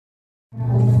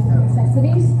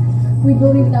necessities. We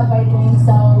believe that by doing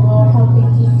so, we're helping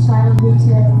each child reach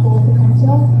their full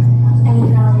potential,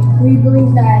 and we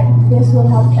believe that this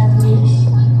will help them reach,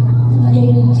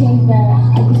 maybe change the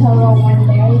total one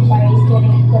day by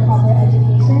getting the proper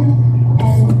education,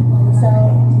 and so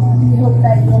we hope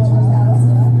that you'll know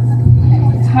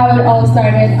how it all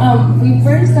started. We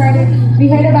first started, we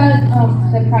heard about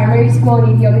the primary school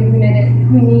in Ethiopia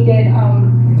who needed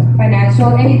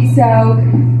financial aid. So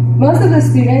most of the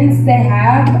students they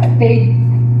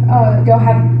don't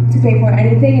have to pay for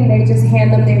anything, and they just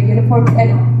hand them their uniforms,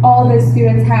 and all the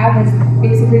students have is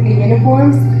basically the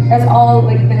uniforms. That's all,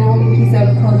 like, the only piece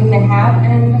of clothing they have,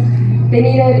 and they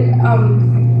needed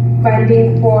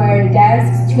funding for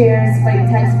desks, chairs, like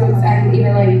textbooks, and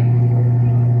even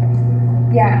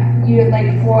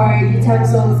for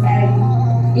utensils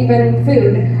and even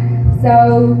food.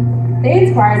 So they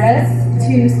inspired us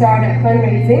to start a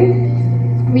fundraising.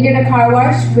 We did a car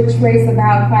wash, which raised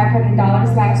about $500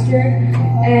 last year,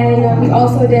 and we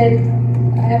also did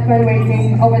a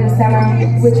fundraising over the summer,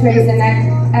 which raised an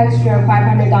extra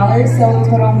 $500. So in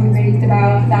total, we raised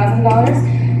about $1,000.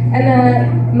 And the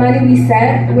money we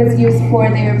sent was used for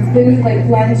their food, like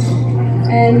lunch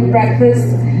and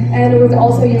breakfast, and it was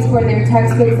also used for their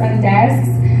textbooks and desks.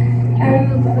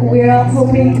 And we're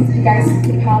hoping you guys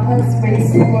can help us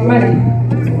raise more money.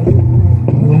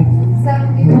 So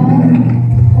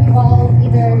we've all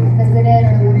either visited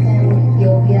or lived in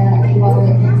Ethiopia. We've all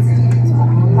witnessed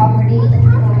poverty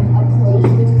up close,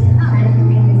 which is kind of the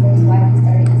main reasons why we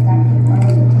started this active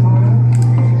tomorrow.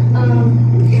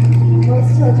 Most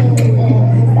children in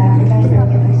East Africa don't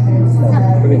get the chance to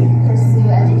pursue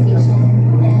education,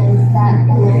 and that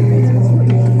alone is what we're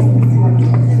doing.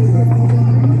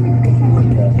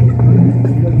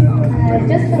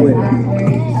 Just the last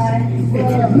word.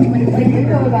 Like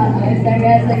info about us, I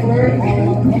guess, like we're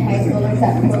all in high school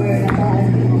except for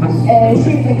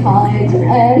she's in college,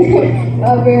 and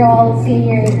we're all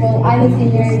seniors. Well, I'm a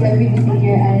senior, Sophie's a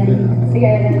senior, and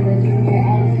Sigurd is a junior,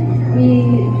 and we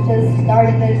just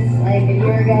started this like a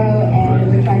year ago,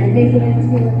 and we're trying to make it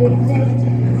into a big thing.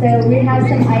 So we have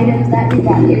some items that we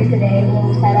got here today.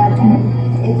 We'll set up, and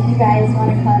if you guys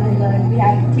want to come and look, we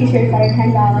have t-shirts that are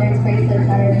 $10, bracelets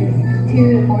that are $2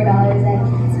 to $4,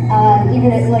 and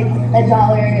even if like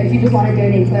 $1, if you just want to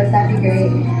donate to us, that'd be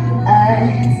great.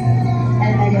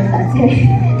 And I guess that's it.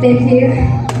 Thank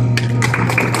you.